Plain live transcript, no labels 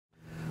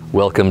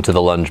Welcome to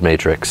the lunge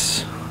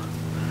matrix.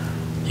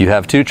 You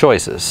have two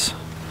choices.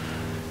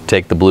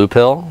 Take the blue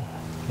pill,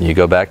 you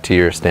go back to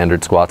your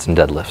standard squats and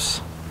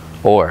deadlifts.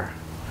 Or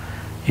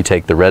you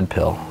take the red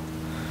pill,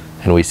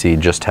 and we see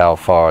just how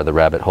far the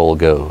rabbit hole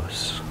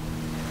goes.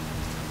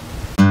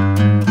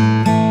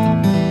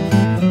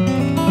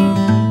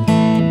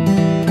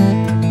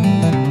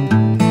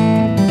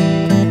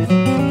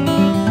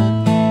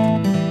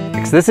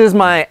 This is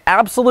my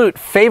absolute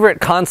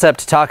favorite concept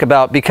to talk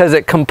about because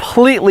it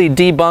completely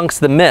debunks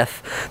the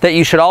myth that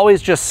you should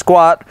always just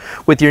squat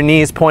with your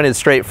knees pointed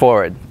straight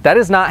forward. That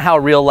is not how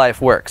real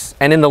life works.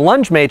 And in the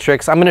lunge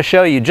matrix, I'm going to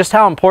show you just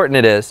how important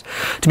it is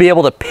to be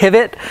able to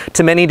pivot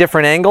to many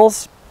different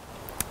angles,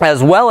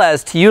 as well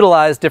as to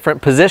utilize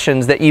different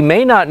positions that you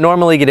may not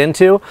normally get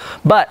into,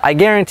 but I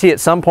guarantee at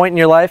some point in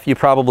your life you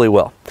probably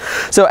will.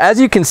 So as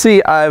you can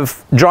see,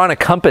 I've drawn a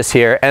compass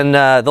here, and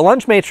the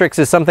lunge matrix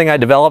is something I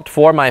developed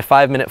for my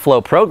 5-minute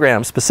flow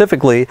program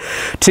specifically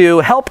to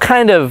help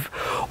kind of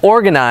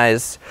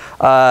organize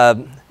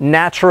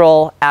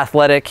natural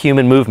athletic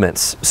human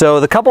movements. So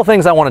the couple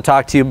things I want to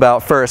talk to you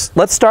about first,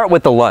 let's start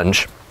with the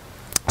lunge.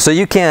 So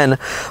you can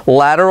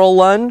lateral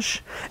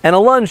lunge, and a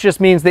lunge just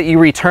means that you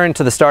return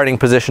to the starting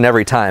position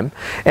every time.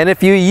 And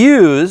if you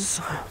use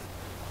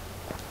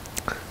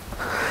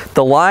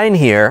the line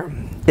here,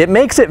 it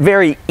makes it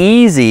very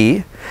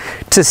easy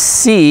to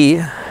see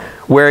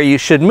where you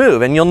should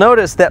move. And you'll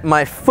notice that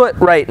my foot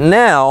right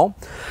now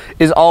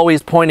is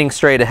always pointing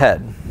straight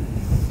ahead.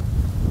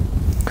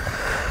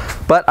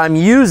 But I'm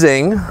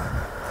using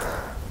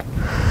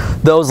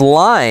those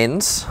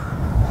lines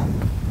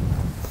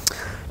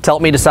to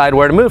help me decide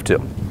where to move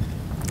to.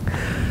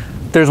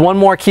 There's one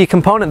more key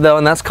component though,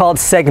 and that's called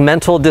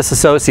segmental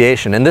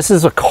disassociation. And this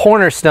is a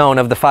cornerstone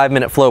of the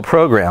 5-minute flow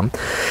program.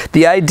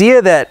 The idea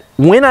that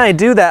when I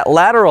do that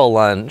lateral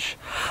lunge,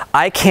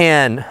 I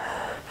can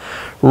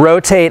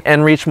rotate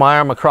and reach my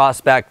arm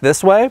across back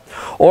this way,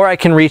 or I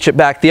can reach it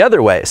back the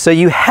other way. So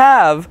you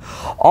have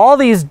all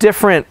these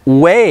different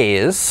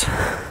ways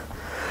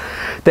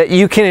that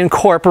you can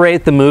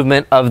incorporate the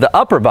movement of the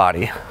upper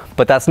body.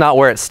 But that's not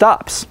where it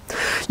stops.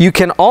 You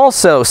can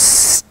also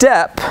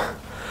step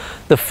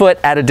the foot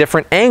at a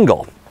different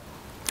angle,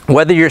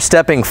 whether you're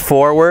stepping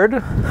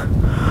forward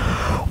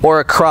or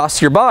across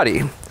your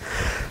body.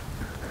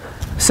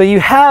 So you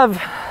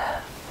have,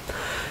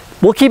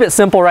 we'll keep it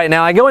simple right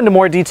now. I go into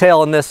more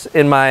detail in this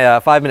in my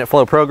 5-minute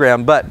flow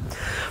program, but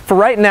for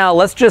right now,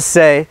 let's just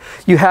say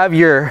you have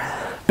your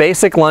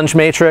basic lunge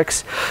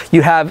matrix,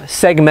 you have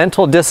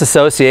segmental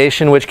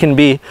disassociation, which can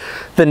be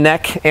the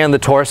neck and the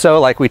torso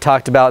like we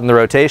talked about in the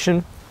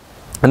rotation.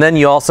 And then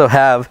you also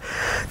have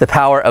the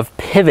power of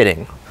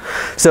pivoting.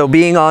 So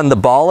being on the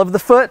ball of the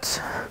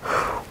foot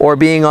or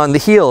being on the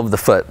heel of the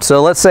foot.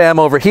 So let's say I'm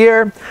over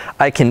here,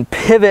 I can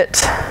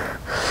pivot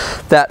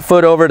that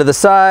foot over to the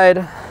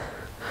side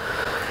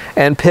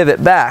and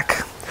pivot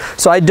back.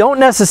 So I don't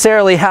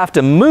necessarily have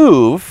to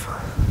move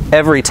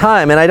every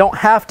time, and I don't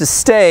have to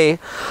stay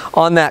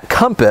on that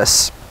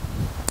compass,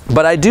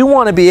 but I do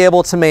want to be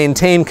able to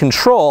maintain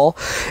control,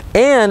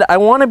 and I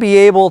want to be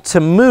able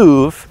to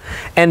move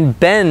and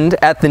bend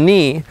at the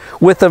knee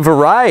with a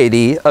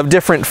variety of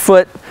different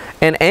foot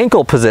and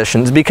ankle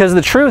positions, because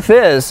the truth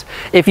is,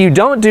 if you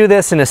don't do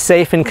this in a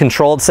safe and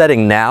controlled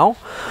setting now,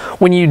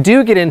 when you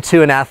do get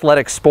into an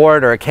athletic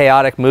sport or a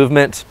chaotic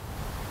movement,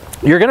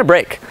 you're gonna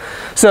break.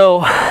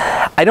 So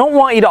I don't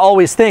want you to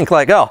always think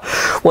like, oh,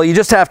 well, you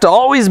just have to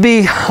always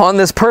be on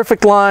this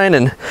perfect line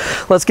and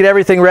let's get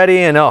everything ready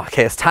and oh,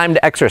 okay, it's time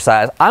to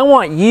exercise. I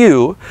want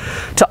you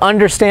to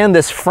understand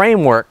this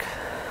framework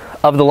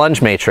of the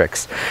lunge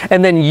matrix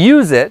and then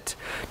use it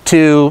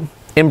to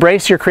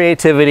embrace your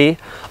creativity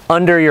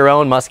under your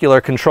own muscular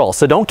control.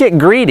 So don't get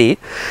greedy.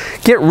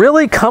 Get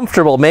really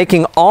comfortable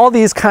making all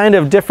these kind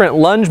of different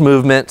lunge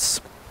movements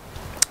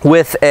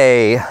with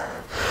a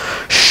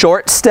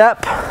short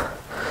step,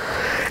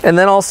 and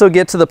then also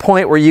get to the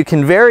point where you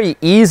can very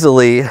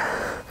easily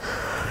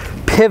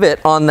pivot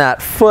on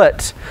that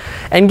foot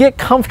and get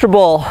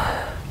comfortable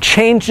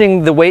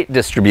changing the weight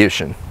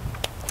distribution.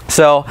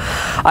 So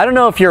I don't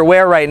know if you're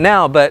aware right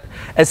now, but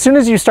as soon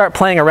as you start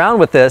playing around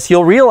with this,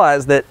 you'll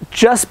realize that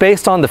just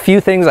based on the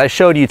few things I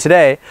showed you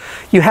today,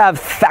 you have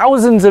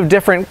thousands of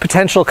different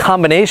potential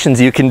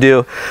combinations you can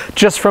do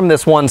just from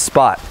this one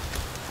spot.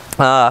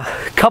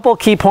 Couple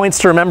key points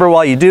to remember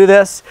while you do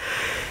this.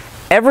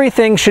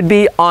 Everything should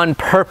be on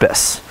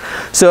purpose.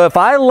 So if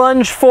I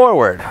lunge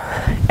forward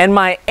and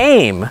my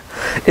aim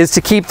is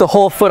to keep the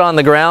whole foot on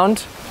the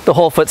ground, the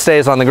whole foot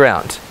stays on the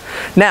ground.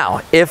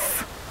 Now,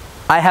 if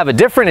I have a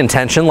different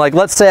intention, like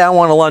let's say I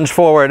want to lunge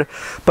forward,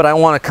 but I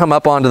want to come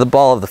up onto the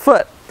ball of the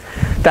foot,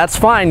 that's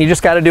fine. You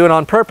just got to do it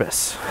on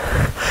purpose.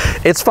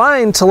 It's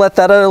fine to let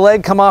that other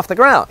leg come off the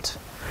ground.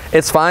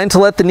 It's fine to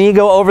let the knee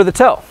go over the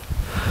toe.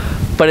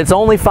 But it's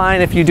only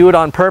fine if you do it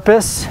on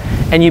purpose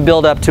and you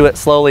build up to it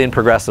slowly and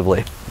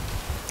progressively.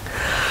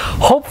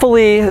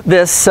 Hopefully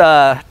this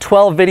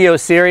 12 video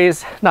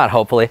series, not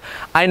hopefully,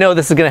 I know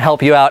this is going to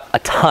help you out a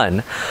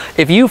ton.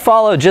 If you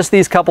follow just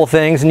these couple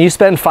things and you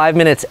spend 5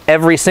 minutes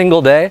every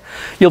single day,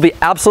 you'll be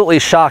absolutely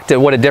shocked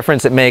at what a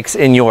difference it makes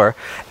in your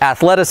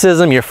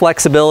athleticism, your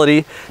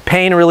flexibility,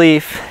 pain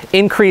relief,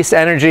 increased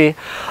energy.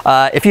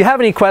 If you have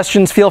any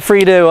questions, feel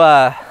free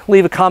to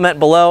leave a comment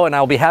below and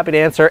I'll be happy to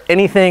answer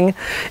anything.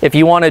 If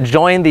you want to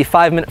join the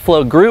 5 Minute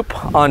Flow group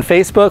on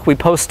Facebook, we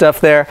post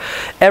stuff there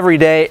every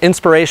day,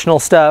 inspirational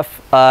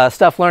stuff,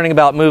 stuff learning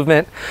about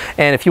movement.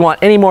 And if you want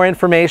any more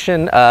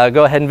information,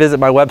 go ahead and visit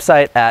my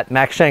website at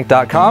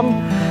maxshank.com,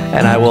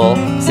 and I will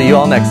see you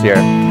all next year.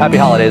 Happy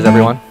holidays,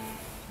 everyone.